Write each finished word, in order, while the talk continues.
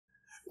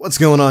What's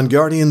going on,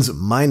 Guardians?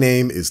 My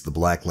name is the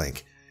Black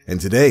Link,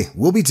 and today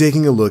we'll be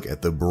taking a look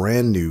at the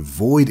brand new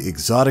Void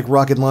exotic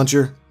rocket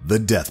launcher, the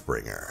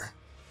Deathbringer.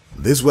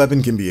 This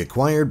weapon can be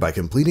acquired by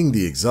completing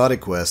the exotic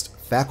quest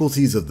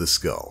Faculties of the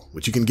Skull,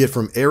 which you can get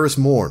from Eris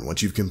Morn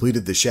once you've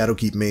completed the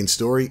Shadowkeep main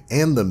story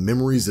and the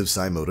Memories of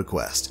Simoda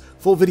quest.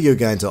 Full video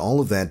guide to all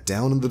of that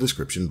down in the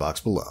description box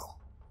below.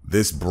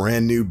 This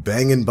brand new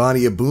bangin'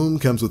 body of boom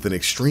comes with an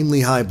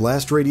extremely high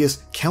blast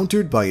radius,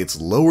 countered by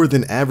its lower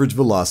than average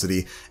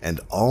velocity,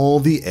 and all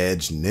the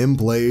edge Nim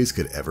plays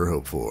could ever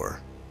hope for.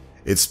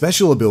 Its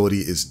special ability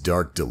is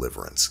Dark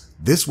Deliverance.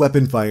 This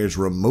weapon fires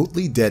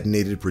remotely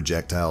detonated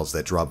projectiles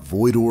that drop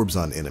void orbs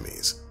on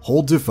enemies.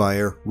 Hold to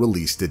fire,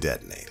 release to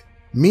detonate.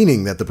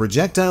 Meaning that the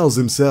projectiles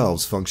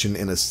themselves function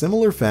in a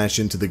similar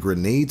fashion to the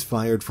grenades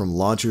fired from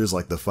launchers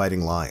like the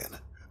Fighting Lion,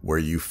 where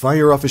you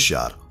fire off a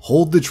shot,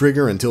 hold the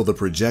trigger until the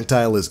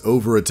projectile is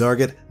over a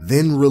target,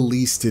 then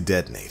release to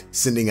detonate,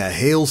 sending a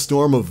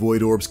hailstorm of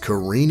void orbs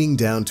careening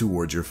down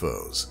towards your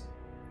foes.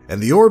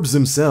 And the orbs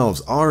themselves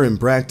are, in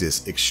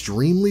practice,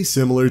 extremely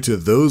similar to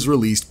those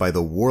released by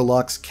the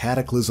Warlock's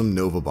Cataclysm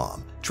Nova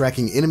Bomb,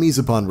 tracking enemies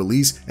upon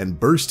release and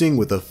bursting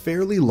with a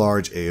fairly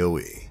large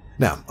AoE.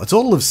 Now, a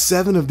total of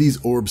 7 of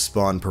these orbs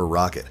spawn per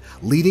rocket,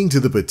 leading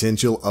to the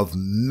potential of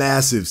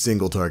massive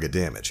single target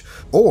damage,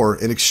 or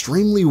an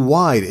extremely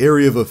wide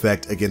area of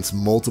effect against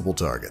multiple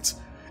targets.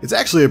 It's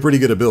actually a pretty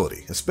good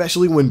ability,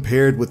 especially when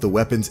paired with the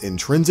weapon's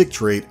intrinsic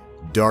trait,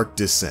 Dark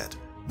Descent.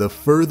 The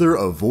further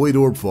a void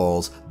orb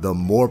falls, the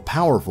more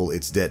powerful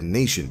its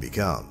detonation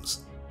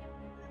becomes.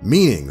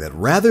 Meaning that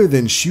rather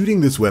than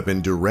shooting this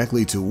weapon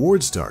directly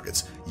towards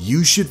targets,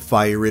 you should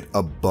fire it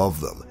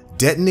above them,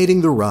 detonating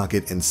the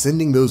rocket and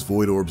sending those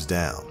void orbs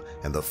down,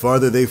 and the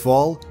farther they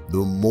fall, the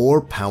more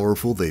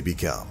powerful they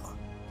become.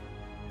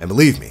 And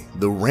believe me,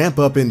 the ramp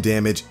up in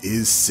damage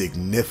is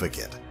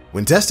significant.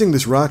 When testing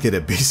this rocket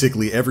at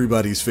basically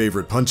everybody's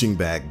favorite punching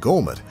bag,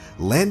 Golmut,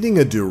 landing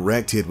a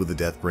direct hit with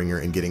the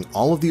Deathbringer and getting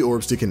all of the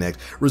orbs to connect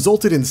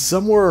resulted in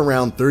somewhere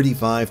around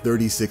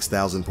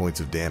 35,000–36,000 points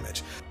of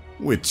damage,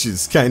 which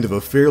is kind of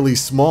a fairly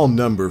small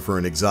number for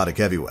an exotic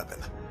heavy weapon.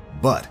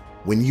 But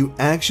when you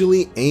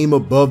actually aim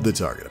above the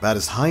target, about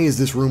as high as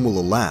this room will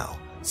allow,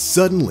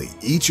 suddenly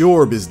each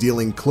orb is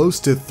dealing close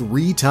to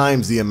 3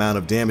 times the amount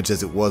of damage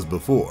as it was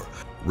before,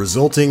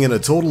 resulting in a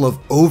total of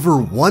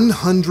over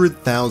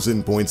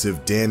 100,000 points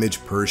of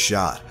damage per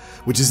shot,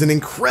 which is an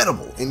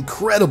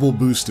incredible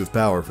boost of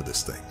power for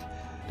this thing.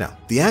 Now,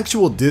 the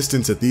actual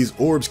distance that these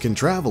orbs can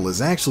travel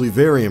is actually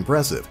very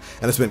impressive,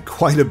 and I spent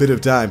quite a bit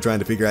of time trying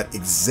to figure out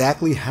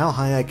exactly how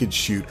high I could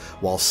shoot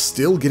while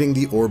still getting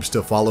the orbs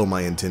to follow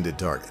my intended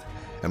target.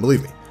 And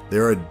believe me,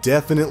 there are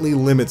definitely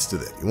limits to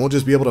them. You won't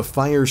just be able to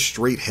fire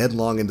straight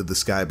headlong into the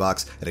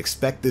skybox and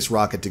expect this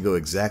rocket to go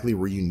exactly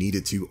where you need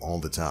it to all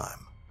the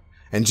time.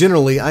 And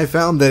generally, I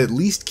found that at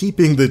least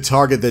keeping the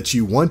target that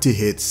you want to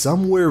hit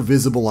somewhere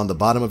visible on the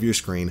bottom of your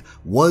screen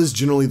was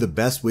generally the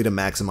best way to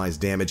maximize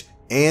damage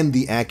and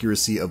the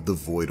accuracy of the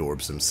void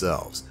orbs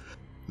themselves.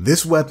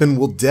 This weapon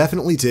will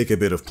definitely take a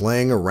bit of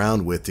playing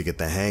around with to get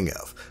the hang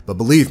of, but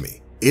believe me,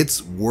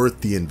 it's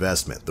worth the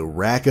investment. The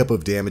rack up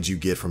of damage you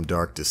get from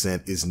Dark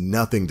Descent is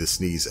nothing to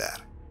sneeze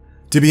at.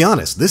 To be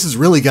honest, this has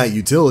really got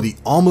utility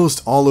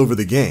almost all over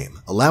the game,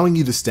 allowing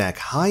you to stack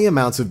high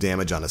amounts of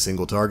damage on a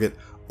single target,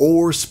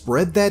 or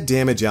spread that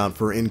damage out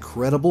for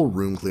incredible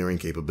room clearing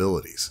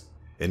capabilities.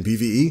 In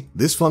PvE,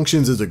 this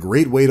functions as a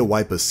great way to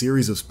wipe a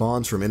series of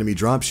spawns from enemy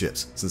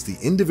dropships, since the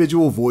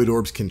individual void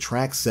orbs can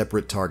track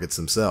separate targets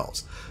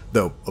themselves,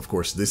 though of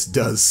course this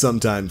does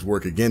sometimes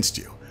work against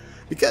you.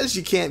 Because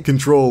you can't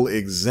control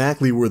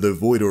exactly where the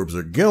void orbs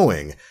are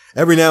going,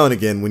 every now and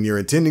again when you're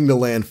intending to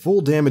land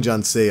full damage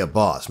on, say, a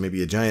boss,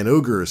 maybe a giant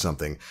ogre or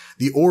something,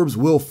 the orbs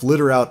will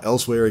flitter out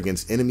elsewhere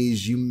against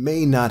enemies you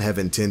may not have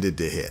intended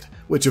to hit,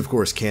 which of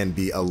course can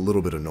be a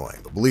little bit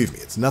annoying, but believe me,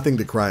 it's nothing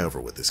to cry over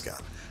with this gun.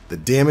 The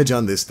damage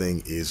on this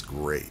thing is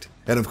great.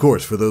 And of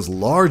course, for those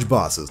large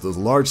bosses, those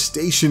large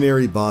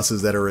stationary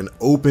bosses that are in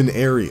open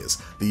areas,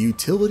 the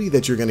utility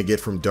that you're going to get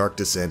from Dark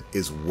Descent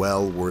is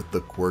well worth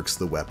the quirks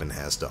the weapon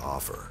has to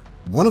offer.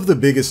 One of the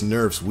biggest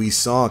nerfs we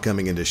saw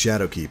coming into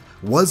Shadowkeep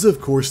was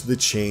of course the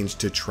change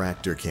to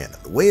Tractor Cannon.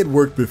 The way it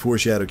worked before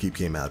Shadowkeep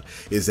came out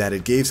is that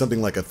it gave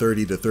something like a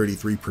 30 to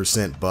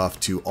 33% buff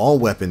to all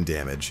weapon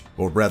damage,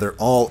 or rather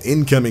all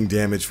incoming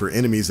damage for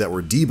enemies that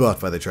were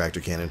debuffed by the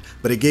Tractor Cannon,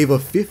 but it gave a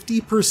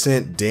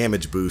 50%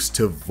 damage boost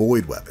to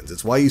void weapons.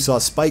 It's why you saw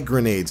spike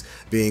grenades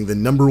being the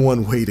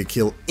 #1 way to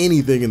kill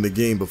anything in the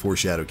game before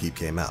Shadowkeep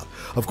came out.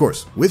 Of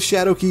course, with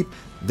Shadowkeep,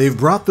 they've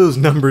brought those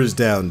numbers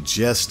down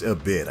just a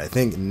bit. I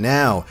think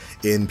now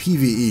in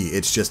PvE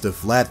it's just a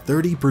flat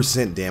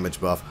 30%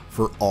 damage buff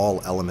for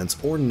all elements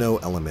or no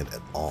element at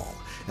all.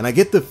 And I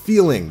get the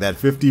feeling that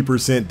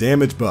 50%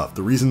 damage buff,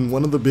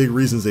 one of the big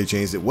reasons they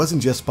changed it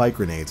wasn't just spike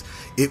grenades,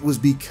 it was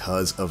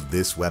because of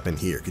this weapon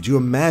here. Could you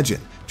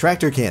imagine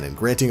Tractor Cannon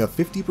granting a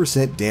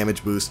 50%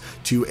 damage boost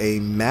to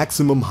a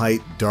maximum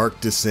height Dark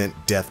Descent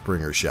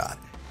Deathbringer shot?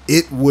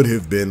 It would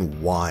have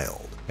been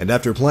wild. And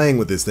after playing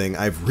with this thing,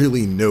 I've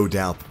really no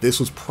doubt that this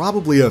was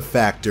probably a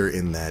factor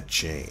in that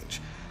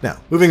change. Now,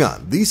 moving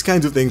on, these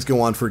kinds of things go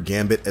on for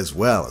Gambit as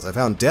well, as I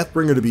found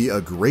Deathbringer to be a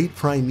great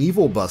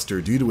primeval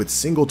buster due to its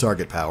single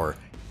target power,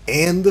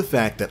 and the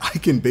fact that I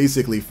can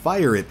basically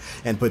fire it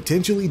and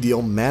potentially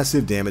deal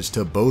massive damage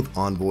to both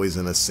envoys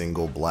in a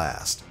single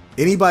blast.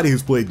 Anybody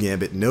who's played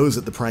Gambit knows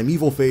that the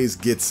primeval phase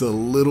gets a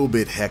little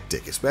bit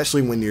hectic,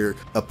 especially when your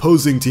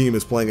opposing team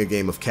is playing a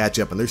game of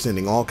catch-up and they're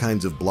sending all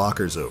kinds of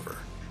blockers over.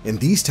 In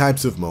these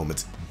types of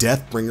moments,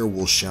 Deathbringer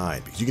will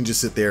shine, because you can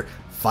just sit there,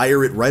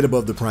 fire it right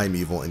above the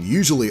primeval, and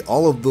usually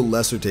all of the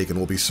lesser taken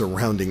will be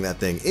surrounding that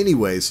thing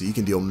anyway, so you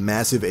can deal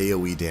massive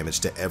AoE damage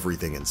to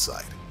everything in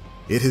sight.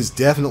 It has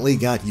definitely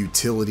got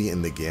utility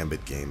in the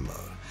Gambit game mode.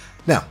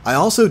 Now, I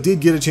also did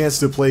get a chance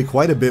to play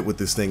quite a bit with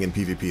this thing in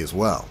PvP as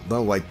well,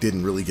 though I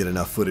didn't really get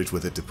enough footage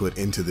with it to put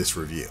into this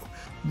review.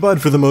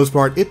 But for the most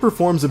part, it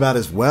performs about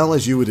as well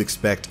as you would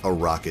expect a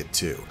rocket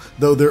to,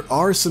 though there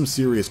are some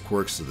serious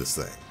quirks to this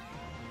thing.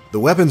 The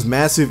weapon's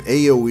massive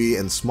AoE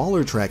and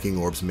smaller tracking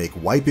orbs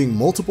make wiping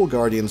multiple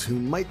guardians who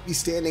might be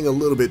standing a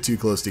little bit too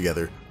close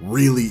together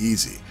really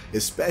easy,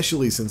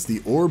 especially since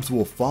the orbs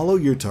will follow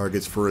your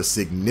targets for a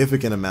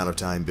significant amount of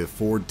time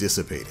before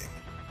dissipating.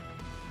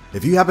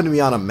 If you happen to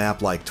be on a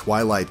map like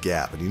Twilight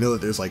Gap and you know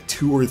that there's like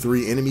 2 or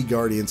 3 enemy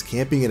guardians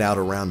camping it out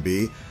around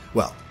B,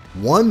 well,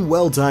 one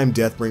well-timed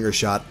Deathbringer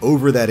shot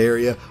over that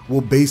area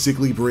will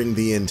basically bring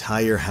the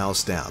entire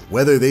house down,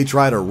 whether they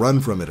try to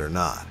run from it or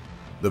not.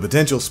 The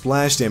potential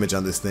splash damage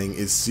on this thing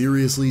is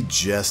seriously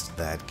just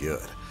that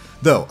good.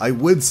 Though, I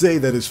would say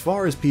that as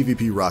far as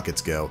PvP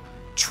rockets go,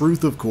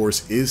 Truth of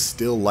course is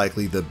still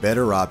likely the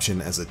better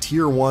option as a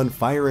tier 1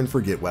 fire and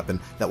forget weapon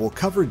that will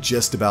cover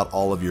just about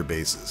all of your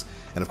bases.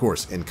 And of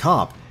course, in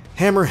comp,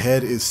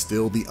 Hammerhead is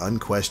still the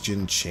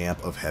unquestioned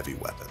champ of heavy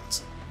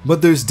weapons.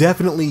 But there's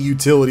definitely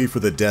utility for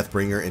the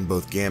Deathbringer in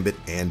both Gambit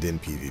and in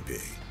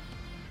PvP.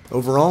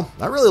 Overall,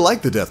 I really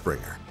like the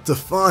Deathbringer. It's a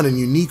fun and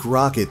unique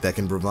rocket that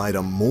can provide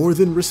a more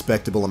than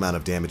respectable amount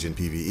of damage in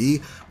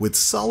PvE, with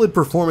solid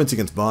performance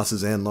against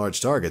bosses and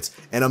large targets,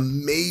 and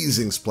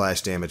amazing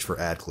splash damage for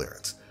ad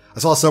clearance. I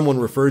saw someone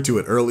refer to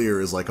it earlier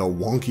as like a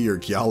wonkier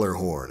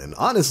Gjallarhorn, and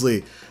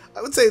honestly,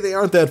 I would say they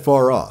aren't that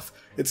far off.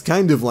 It's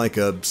kind of like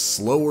a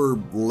slower,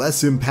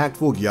 less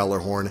impactful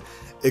Gjallarhorn,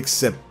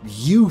 except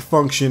you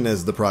function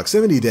as the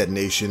proximity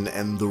detonation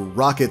and the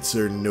rockets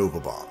are Nova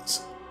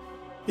Bombs.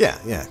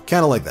 Yeah,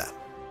 kinda like that.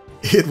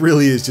 It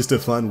really is just a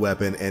fun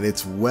weapon, and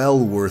it's well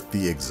worth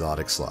the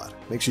exotic slot.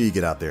 Make sure you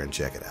get out there and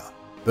check it out.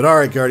 But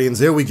alright Guardians,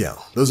 there we go.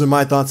 Those are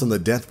my thoughts on the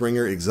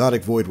Deathbringer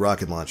Exotic Void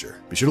Rocket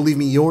Launcher. Be sure to leave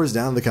me yours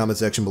down in the comment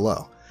section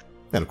below.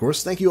 And of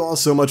course, thank you all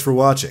so much for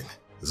watching.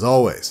 As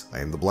always, I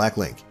am the Black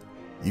Link.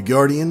 You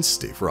Guardians,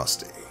 stay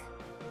frosty.